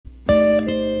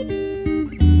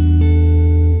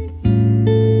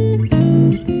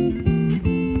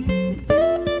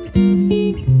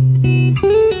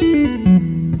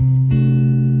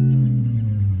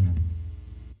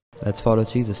Let's follow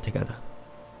Jesus together.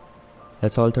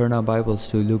 Let's all turn our Bibles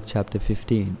to Luke chapter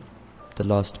 15, the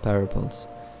lost parables.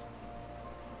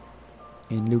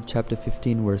 In Luke chapter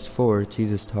 15 verse 4,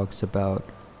 Jesus talks about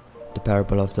the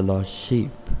parable of the lost sheep.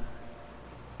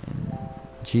 And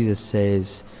Jesus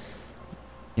says,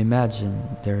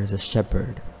 imagine there is a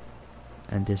shepherd,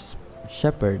 and this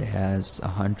shepherd has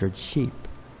 100 sheep.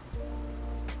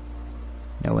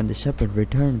 Now when the shepherd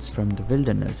returns from the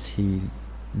wilderness, he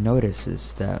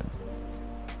notices that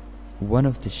one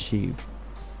of the sheep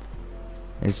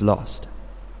is lost.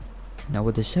 Now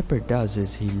what the shepherd does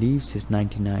is he leaves his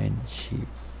 99 sheep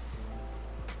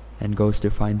and goes to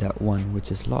find that one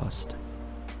which is lost.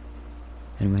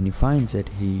 And when he finds it,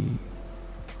 he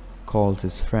calls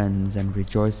his friends and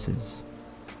rejoices,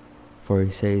 for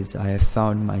he says, I have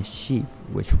found my sheep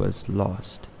which was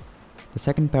lost. The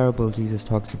second parable Jesus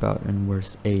talks about in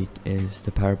verse 8 is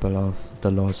the parable of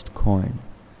the lost coin.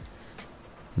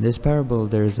 In this parable,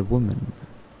 there is a woman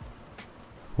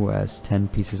who has 10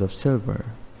 pieces of silver.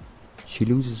 She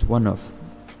loses one of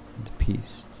the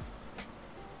piece.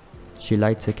 She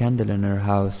lights a candle in her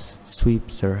house,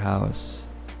 sweeps her house,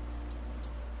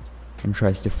 and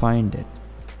tries to find it.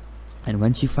 And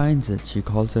when she finds it, she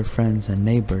calls her friends and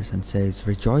neighbors and says,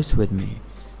 rejoice with me,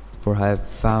 for I have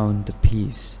found the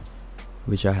piece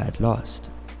which I had lost.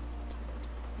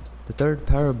 The third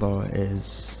parable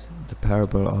is the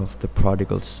parable of the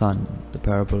prodigal son, the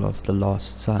parable of the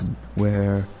lost son,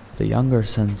 where the younger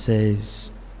son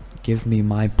says, give me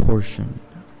my portion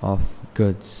of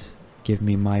goods, give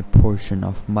me my portion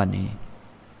of money.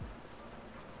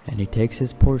 And he takes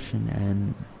his portion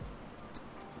and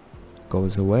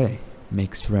goes away,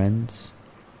 makes friends,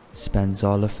 spends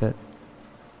all of it,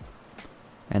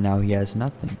 and now he has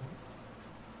nothing.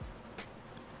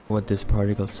 What this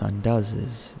prodigal son does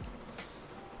is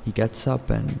he gets up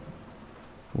and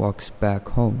walks back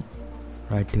home,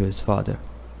 right to his father.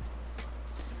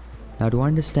 Now to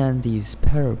understand these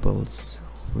parables,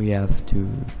 we have to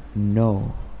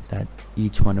know that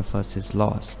each one of us is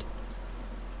lost.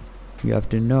 We have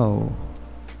to know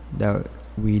that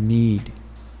we need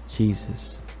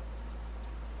Jesus.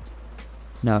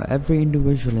 Now every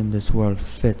individual in this world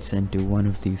fits into one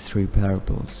of these three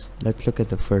parables. Let's look at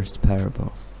the first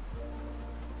parable.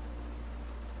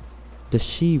 The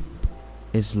sheep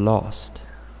is lost.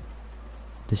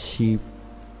 The sheep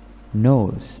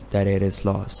knows that it is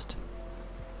lost.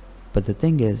 But the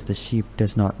thing is, the sheep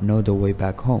does not know the way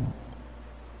back home.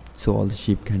 So all the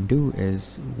sheep can do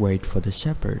is wait for the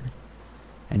shepherd.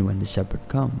 And when the shepherd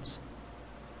comes,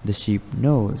 the sheep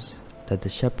knows that the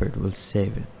shepherd will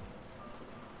save it.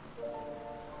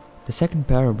 The second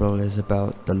parable is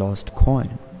about the lost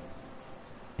coin.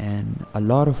 And a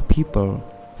lot of people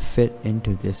fit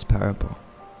into this parable.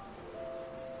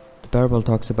 The parable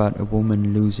talks about a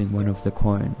woman losing one of the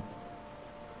coin.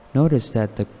 Notice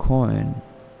that the coin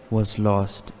was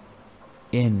lost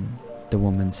in the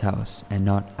woman's house and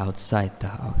not outside the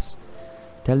house,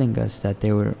 telling us that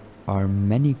there are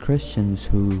many Christians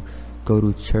who go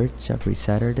to church every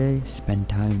Saturday, spend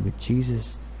time with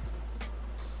Jesus,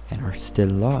 and are still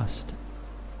lost.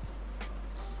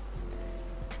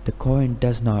 The coin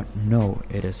does not know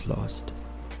it is lost.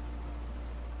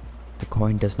 The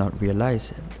coin does not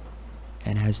realize it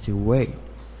and has to wait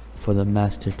for the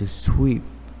master to sweep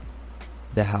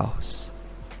the house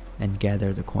and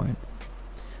gather the coin.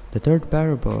 The third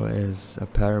parable is a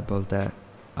parable that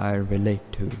I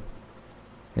relate to.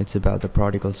 It's about the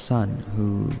prodigal son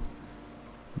who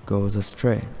goes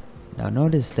astray. Now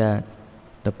notice that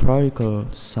the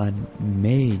prodigal son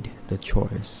made the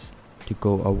choice to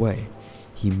go away.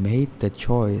 He made the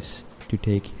choice to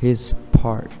take his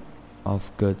part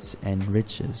of goods and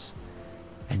riches,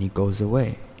 and he goes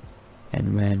away.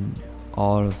 And when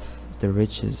all of the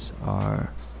riches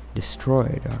are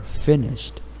destroyed, are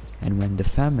finished, and when the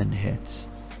famine hits,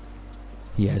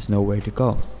 he has nowhere to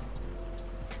go.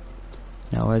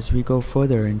 Now as we go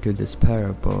further into this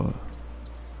parable,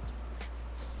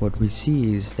 what we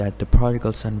see is that the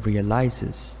prodigal son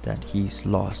realizes that he's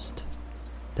lost,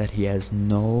 that he has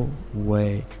no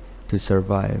way to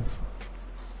survive.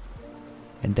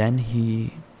 And then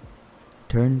he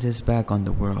turns his back on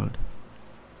the world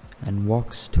and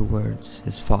walks towards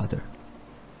his father.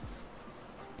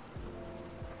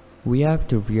 We have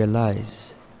to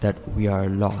realize that we are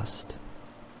lost.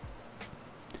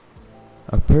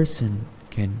 A person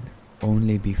can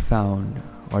only be found,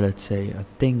 or let's say a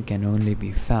thing can only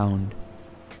be found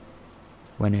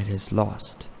when it is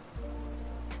lost.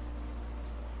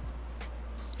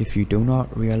 If you do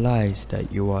not realize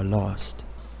that you are lost,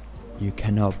 you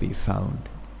cannot be found.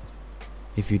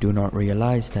 If you do not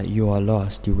realize that you are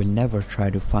lost, you will never try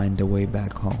to find the way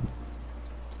back home.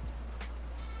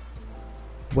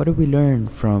 What do we learn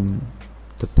from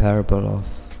the parable of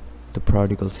the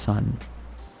prodigal son?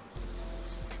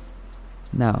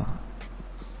 Now,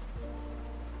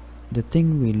 the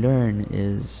thing we learn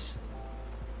is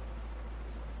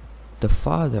the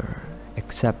Father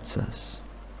accepts us.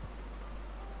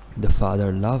 The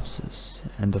Father loves us,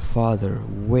 and the Father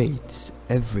waits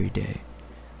every day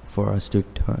for us to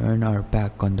turn our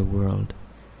back on the world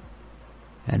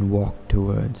and walk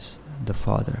towards the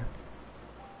Father.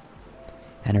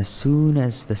 And as soon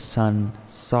as the son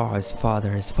saw his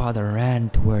father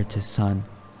ran towards his son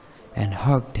and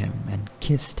hugged him and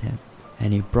kissed him.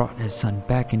 And he brought his son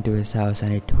back into his house,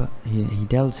 and he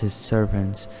tells his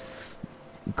servants,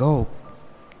 "Go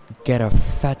get a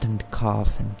fattened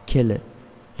calf and kill it.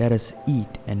 Let us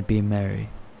eat and be merry.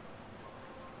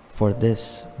 For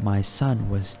this my son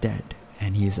was dead,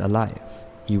 and he is alive.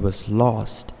 He was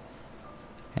lost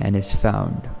and is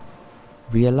found."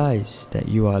 Realize that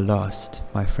you are lost,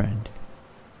 my friend,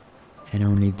 and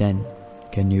only then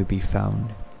can you be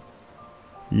found.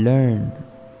 Learn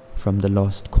from the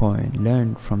lost coin,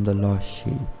 learn from the lost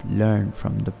sheep, learn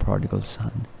from the prodigal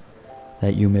son,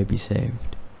 that you may be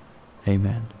saved.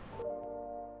 Amen.